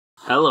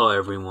Hello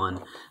everyone,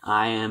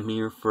 I am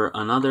here for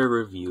another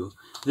review.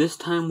 This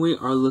time we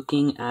are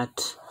looking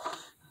at,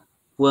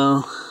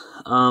 I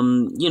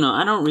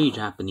don't read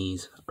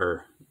Japanese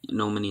or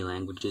know many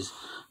languages,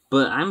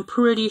 but I'm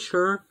pretty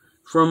sure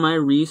from my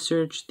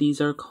research these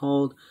are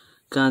called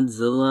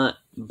Godzilla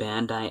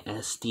Bandai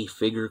SD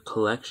Figure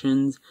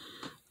Collections.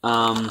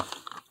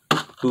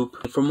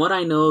 From what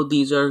I know,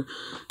 these are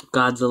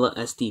Godzilla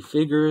SD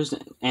figures,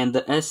 and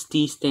the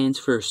SD stands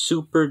for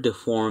super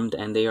deformed,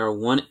 and they are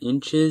 1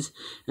 inches.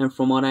 And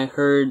from what I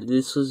heard,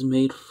 this was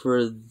made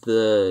for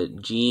the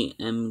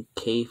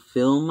GMK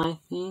film, I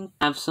think.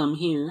 I have some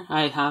here.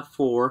 I have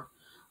 4.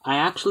 I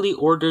actually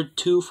ordered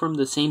 2 from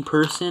the same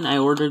person. I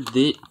ordered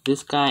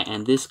this guy,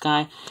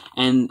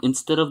 and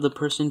instead of the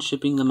person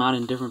shipping them out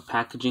in different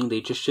packaging,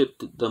 they just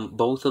shipped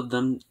both of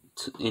them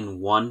in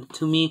one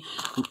to me,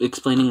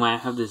 explaining why I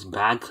have this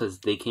bag, because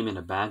they came in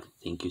a bag.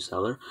 Thank you,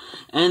 seller.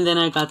 And then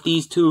I got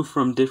these 2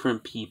 from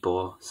different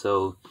people.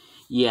 So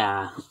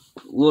yeah,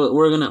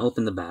 we're gonna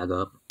open the bag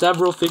up.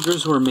 Several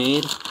figures were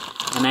made,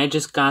 and I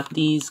just got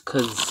these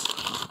because,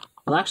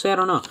 well, actually I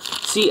don't know.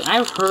 See,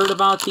 I've heard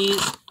about these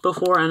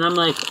before, and I'm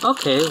like,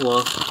 okay,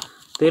 well,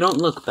 they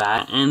don't look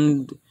bad,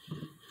 and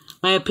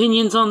my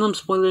opinions on them,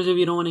 spoilers if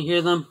you don't want to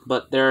hear them,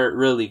 but they're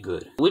really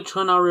good. Which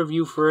one I'll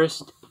review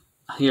first?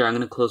 Here, I'm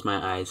gonna close my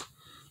eyes.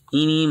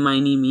 Eeny,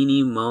 miny,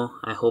 meeny, mo.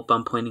 I hope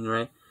I'm pointing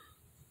right.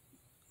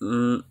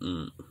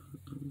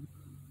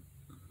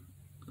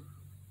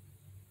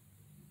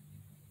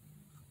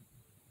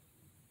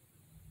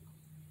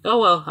 Oh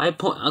well,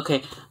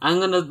 okay, I'm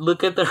gonna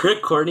look at the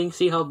recording,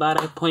 see how bad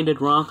I pointed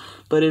wrong,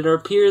 but it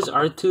appears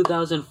our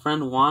 2000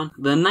 friend won.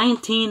 The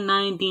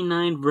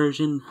 1999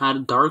 version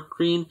had dark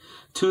green,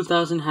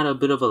 2000 had a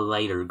bit of a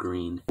lighter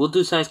green. We'll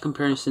do size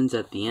comparisons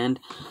at the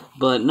end,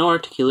 but no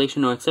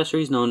articulation, no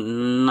accessories,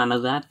 none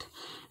of that.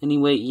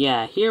 Anyway,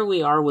 yeah, here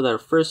we are with our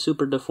first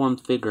super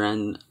deformed figure,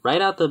 and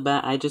right out the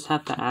bat, I just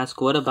have to ask,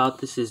 what about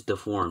this is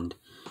deformed?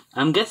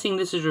 I'm guessing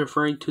this is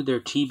referring to their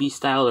chibi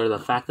style, or the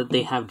fact that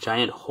they have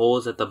giant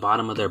holes at the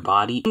bottom of their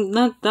body.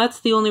 That's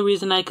the only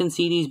reason I can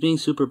see these being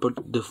super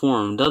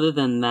deformed. Other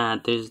than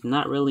that, there's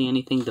not really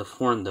anything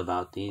deformed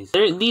about these.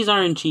 These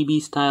aren't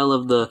chibi style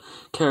of the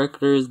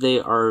characters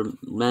they are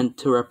meant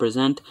to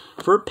represent.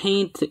 For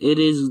paint, it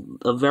is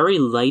a very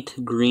light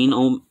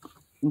green,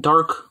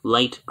 dark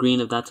light green,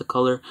 if that's a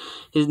color.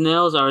 His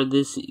nails are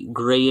this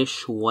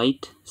grayish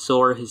white,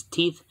 so are his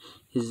teeth.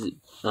 His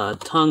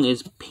tongue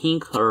is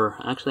pink, or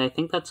actually I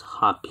think that's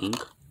hot pink.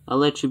 I'll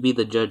let you be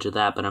the judge of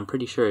that, but I'm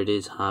pretty sure it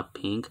is hot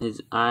pink. His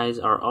eyes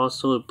are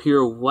also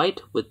pure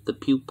white, with the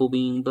pupil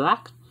being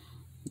black.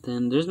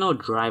 Then there's no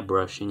dry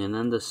brushing, and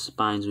then the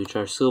spines, which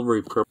are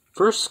silvery purple.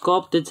 First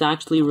sculpt, it's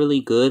actually really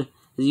good.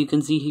 As you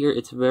can see here,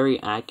 it's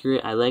very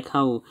accurate. I like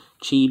how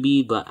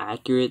chibi but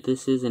accurate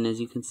this is, and as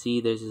you can see,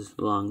 there's his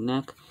long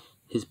neck,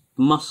 his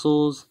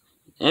muscles,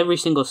 every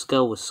single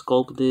scale was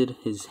sculpted,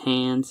 his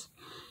hands.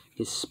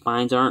 His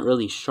spines aren't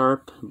really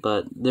sharp,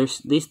 but they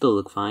still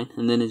look fine.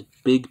 And then his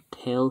big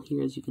tail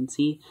here, as you can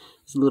see,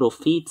 his little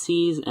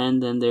feetsies,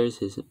 and then there's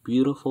his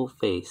beautiful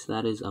face.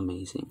 That is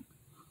amazing.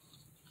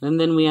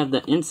 And then we have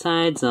the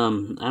insides. I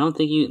don't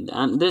think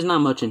there's not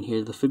much in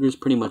here. The figure's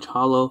pretty much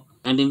hollow.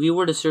 And if you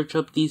were to search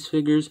up these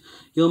figures,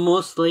 you'll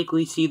most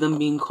likely see them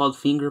being called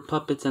finger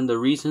puppets. And the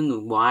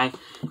reason why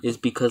is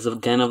because,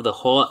 again, of the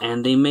hole.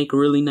 And they make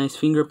really nice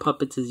finger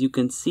puppets, as you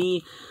can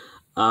see.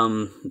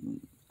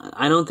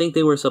 I don't think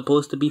they were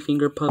supposed to be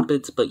finger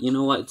puppets, but you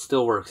know what? It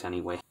still works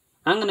anyway.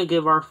 I'm going to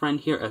give our friend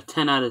here a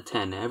 10 out of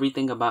 10.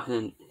 Everything about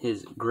him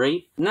is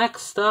great.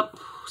 Next up,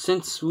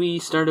 since we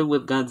started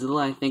with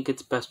Godzilla, I think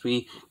it's best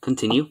we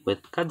continue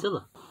with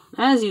Godzilla.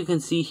 As you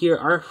can see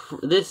here,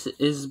 this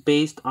is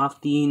based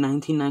off the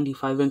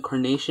 1995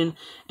 incarnation,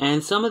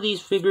 and some of these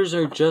figures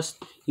are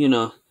just,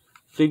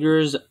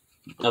 figures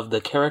of the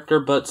character,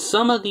 but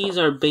some of these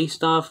are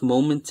based off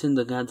moments in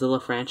the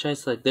Godzilla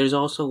franchise. Like, there's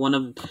also one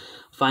of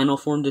Final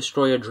Form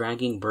Destroyer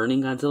dragging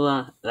Burning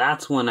Godzilla.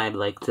 That's one I'd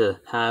like to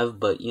have,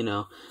 but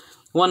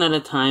one at a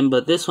time.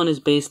 But this one is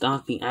based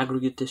off the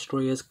Aggregate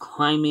Destroyers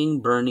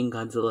climbing, burning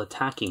Godzilla,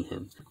 attacking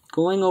him.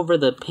 Going over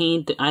the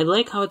paint, I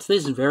like how it's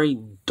this very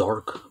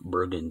dark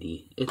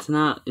burgundy. It's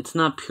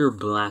not pure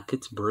black,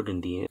 it's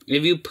burgundy.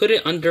 If you put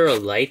it under a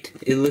light,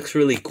 it looks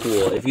really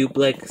cool. If you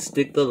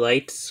stick the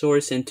light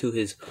source into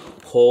his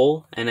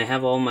hole, and I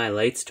have all my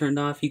lights turned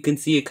off, you can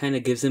see it kind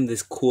of gives him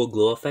this cool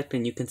glow effect,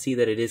 and you can see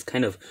that it is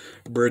kind of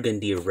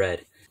burgundy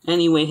red.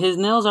 Anyway, his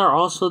nails are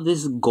also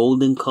this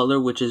golden color,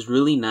 which is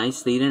really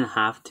nice. They didn't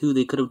have to.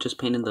 They could have just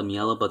painted them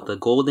yellow, but the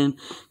golden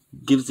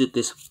gives it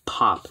this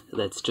pop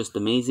that's just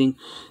amazing.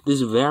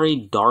 This very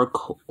dark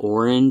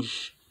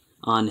orange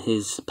on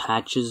his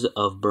patches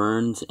of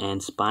burns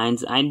and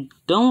spines. I'm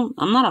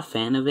not a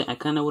fan of it. I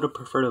kind of would have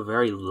preferred a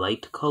very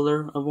light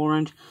color of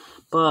orange,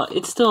 but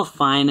it's still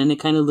fine, and it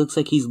kind of looks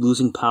like he's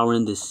losing power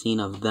in this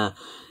scene of the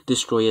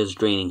destroyers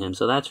draining him,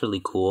 so that's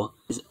really cool.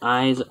 His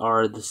eyes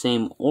are the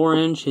same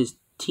orange. His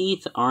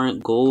teeth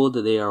aren't gold,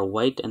 they are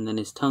white, and then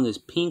his tongue is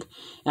pink.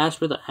 As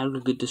for the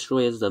aggregate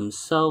destroyers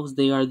themselves,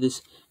 they are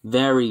this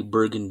very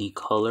burgundy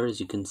color, as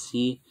you can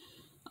see.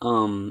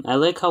 I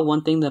like how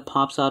one thing that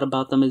pops out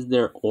about them is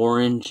their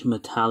orange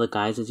metallic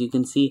eyes, as you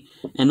can see.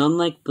 And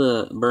unlike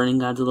the Burning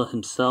Godzilla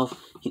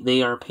himself,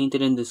 they are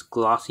painted in this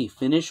glossy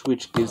finish,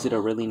 which gives it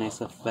a really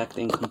nice effect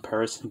in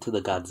comparison to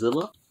the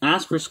Godzilla.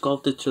 As for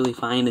sculpt, it's really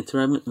fine. It's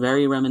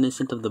very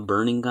reminiscent of the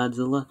Burning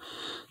Godzilla.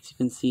 As you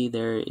can see,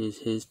 there is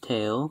his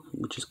tail,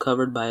 which is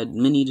covered by a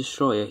mini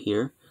destroyer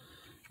here.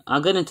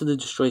 I'll get into the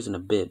destroyers in a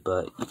bit,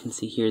 but you can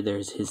see here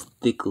there's his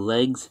thick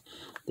legs.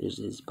 There's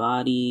his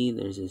body,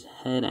 there's his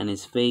head, and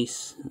his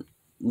face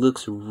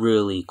looks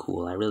really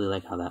cool. I really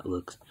like how that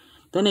looks.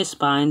 Then his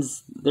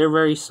spines, they're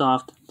very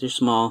soft, they're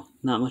small.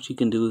 Not much you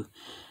can do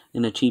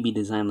in a chibi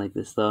design like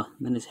this though.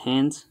 Then his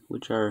hands,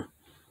 which are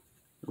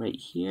right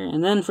here.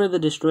 And then for the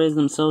destroyers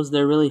themselves,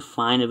 they're really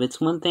fine. If it's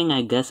one thing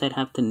I guess I'd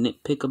have to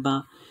nitpick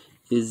about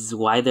is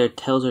why their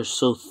tails are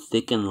so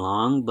thick and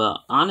long. But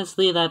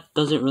honestly, that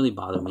doesn't really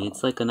bother me.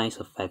 It's like a nice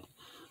effect.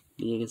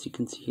 As you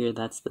can see here,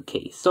 that's the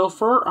case. So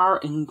for our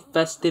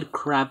infested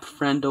crab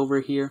friend over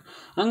here,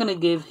 I'm going to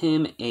give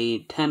him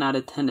a 10 out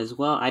of 10 as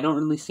well. I don't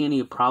really see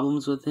any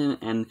problems with him,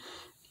 and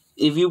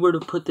if you were to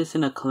put this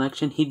in a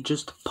collection, he'd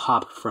just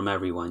pop from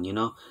everyone, you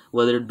know?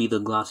 Whether it be the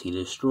glossy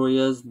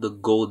destroyers, the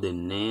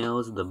golden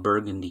nails, the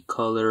burgundy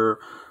color,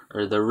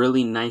 or the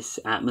really nice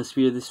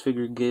atmosphere this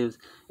figure gives.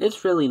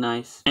 It's really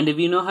nice. And if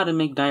you know how to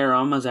make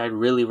dioramas, I'd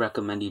really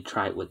recommend you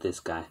try it with this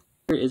guy.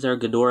 Here is our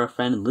Ghidorah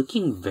friend,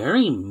 looking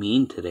very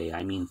mean today.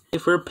 I mean,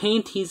 for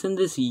paint, he's in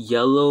this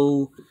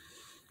yellow,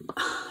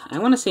 I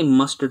want to say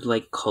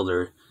mustard-like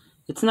color.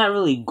 It's not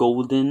really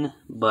golden,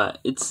 but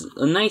it's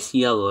a nice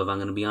yellow if I'm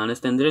going to be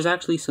honest. And there's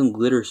actually some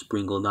glitter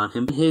sprinkled on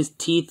him. His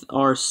teeth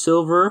are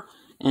silver,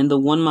 and the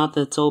one mouth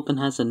that's open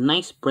has a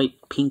nice bright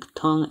pink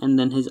tongue, and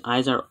then his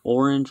eyes are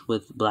orange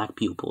with black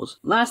pupils.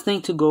 Last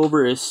thing to go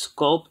over is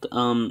sculpt.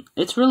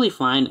 It's really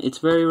fine. It's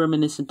very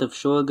reminiscent of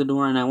Showa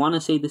Ghidorah, and I want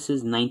to say this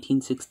is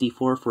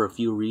 1964 for a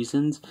few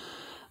reasons.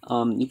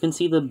 You can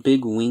see the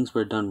big wings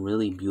were done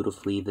really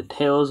beautifully. The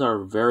tails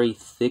are very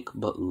thick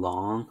but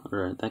long,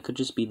 or that could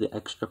just be the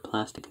extra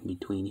plastic in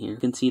between here. You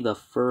can see the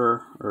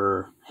fur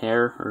or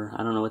hair, or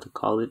I don't know what to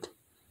call it.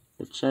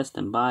 The chest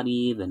and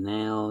body, the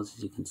nails,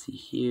 as you can see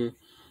here.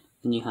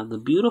 Then you have the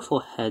beautiful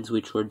heads,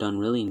 which were done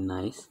really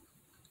nice.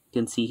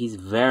 You can see he's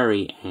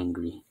very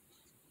angry.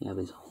 You have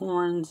his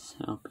horns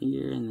up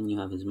here, and then you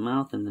have his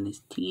mouth, and then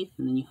his teeth,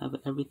 and then you have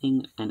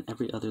everything and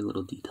every other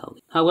little detail.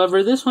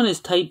 However, this one is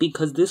tight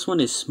because this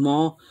one is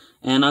small,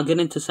 and I'll get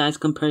into size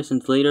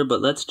comparisons later,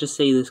 but let's just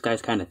say this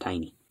guy's kind of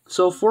tiny.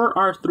 So for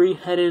our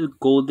three-headed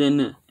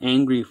golden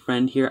angry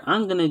friend here,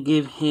 I'm going to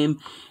give him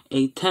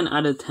a 10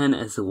 out of 10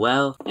 as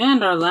well.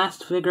 And our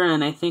last figure,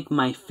 and I think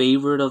my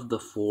favorite of the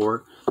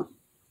four,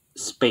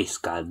 Space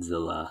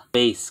Godzilla.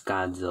 Space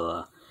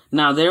Godzilla.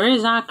 Now, there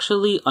is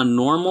actually a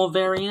normal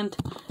variant.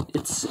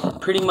 It's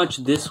pretty much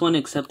this one,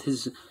 except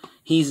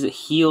he's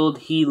healed.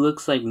 He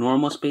looks like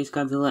normal Space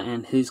Godzilla,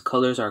 and his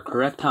colors are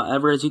correct.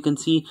 However, as you can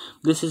see,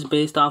 this is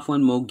based off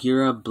when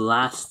Mogira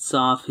blasts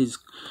off his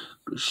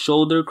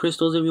shoulder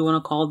crystals, if you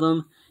want to call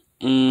them.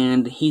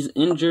 And he's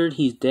injured,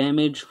 he's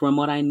damaged. From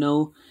what I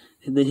know,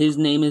 his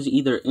name is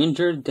either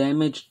Injured,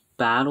 Damaged,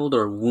 Battled,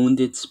 or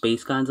Wounded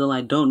Space Godzilla.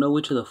 I don't know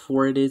which of the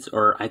four it is,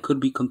 or I could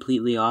be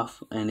completely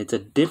off, and it's a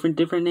different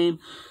name.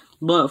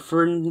 But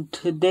for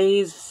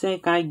today's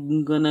sake,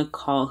 I'm gonna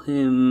call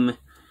him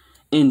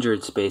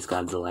Injured Space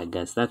Godzilla, I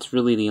guess. That's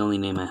really the only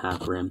name I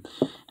have for him.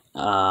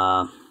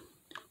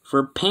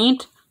 For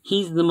paint,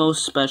 he's the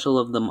most special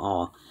of them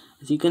all.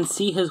 As you can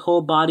see, his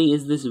whole body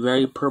is this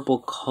very purple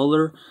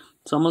color.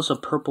 It's almost a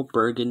purple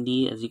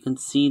burgundy. As you can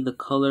see, the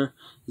color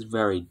is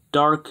very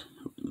dark.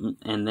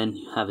 And then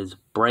you have his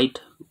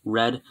bright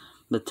red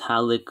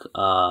metallic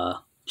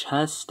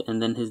chest.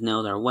 And then his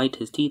nails are white.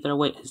 His teeth are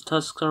white. His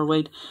tusks are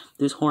white.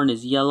 This horn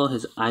is yellow.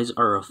 His eyes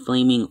are a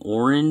flaming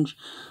orange.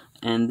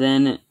 And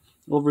then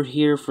over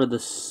here for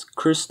the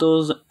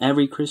crystals,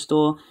 every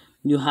crystal,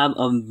 you have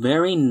a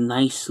very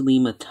nicely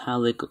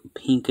metallic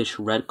pinkish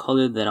red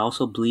color that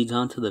also bleeds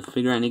onto the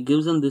figure. And it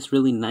gives them this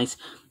really nice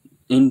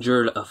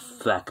injured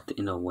effect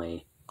in a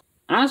way.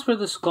 As for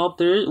the sculpt,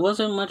 there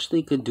wasn't much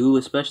they could do,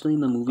 especially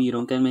in the movie. You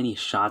don't get many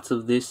shots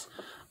of this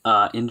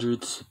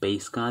injured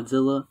Space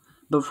Godzilla.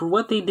 But for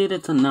what they did,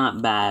 it's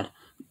not bad.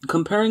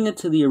 Comparing it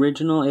to the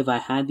original, if I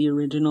had the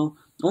original,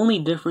 only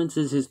difference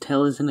is his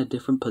tail is in a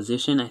different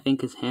position. I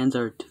think his hands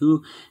are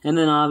too. And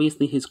then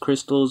obviously his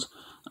crystals,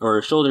 or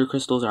shoulder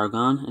crystals, are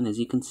gone. And as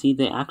you can see,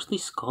 they actually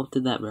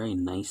sculpted that very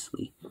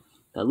nicely.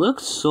 That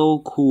looks so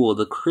cool.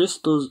 The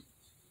crystals,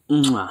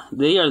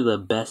 they are the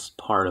best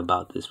part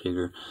about this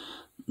figure.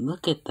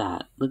 Look at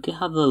that. Look at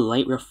how the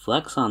light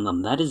reflects on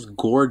them. That is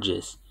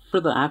gorgeous. For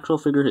the actual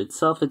figure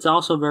itself, it's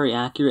also very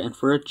accurate. And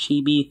for a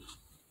chibi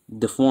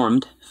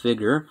deformed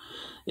figure,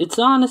 it's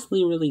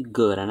honestly really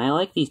good. And I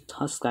like these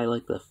tusks. I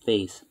like the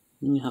face.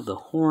 Then you have the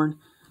horn.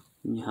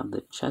 And you have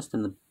the chest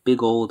and the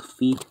big old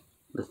feet.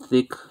 The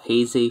thick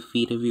Heisei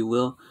feet, if you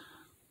will.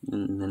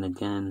 And then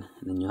again,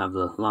 and then you have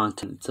the long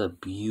tail. It's a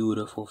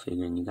beautiful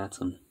figure, and you got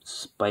some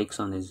spikes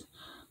on his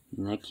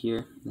neck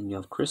here. Then you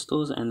have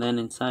crystals, and then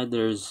inside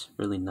there's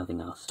really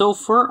nothing else. So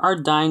for our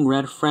dying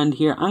red friend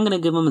here, I'm gonna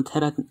give him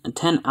a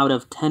 10 out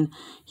of 10.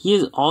 He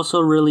is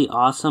also really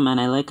awesome, and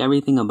I like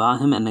everything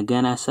about him. And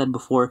again, I said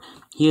before,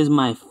 he is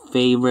my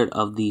favorite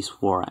of these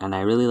four, and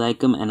I really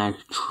like him, and I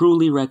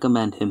truly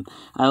recommend him.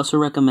 I also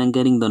recommend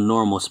getting the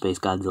normal Space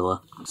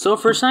Godzilla. So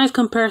for size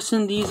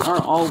comparison, these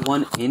are all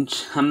 1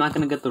 inch. I'm not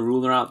gonna get the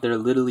ruler out, they're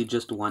literally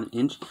just 1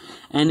 inch.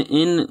 And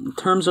in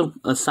terms of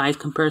a size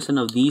comparison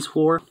of these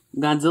four,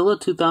 Godzilla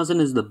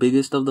 2000 is the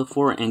biggest of the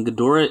four, and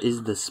Ghidorah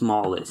is the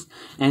smallest.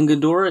 And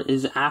Ghidorah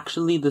is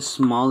actually the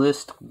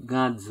smallest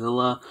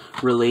Godzilla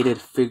related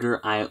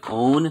figure I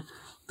own.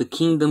 The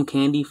Kingdom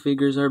Candy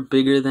figures are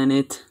bigger than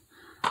it.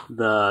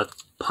 The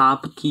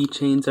Pop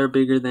keychains are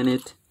bigger than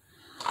it.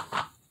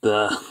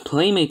 The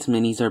Playmates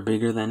minis are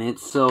bigger than it.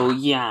 So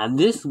yeah,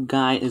 this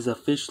guy is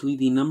officially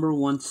the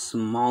 #1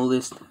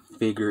 smallest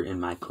figure in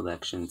my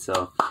collection.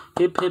 So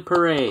hip hip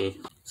hooray.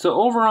 So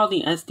overall,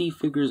 the SD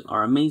figures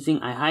are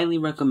amazing. I highly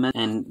recommend.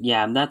 And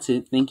yeah, that's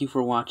it. Thank you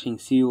for watching.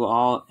 See you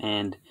all.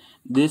 And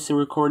this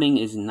recording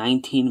is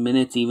 19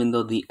 minutes, even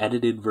though the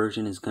edited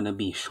version is going to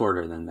be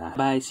shorter than that.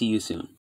 Bye. See you soon.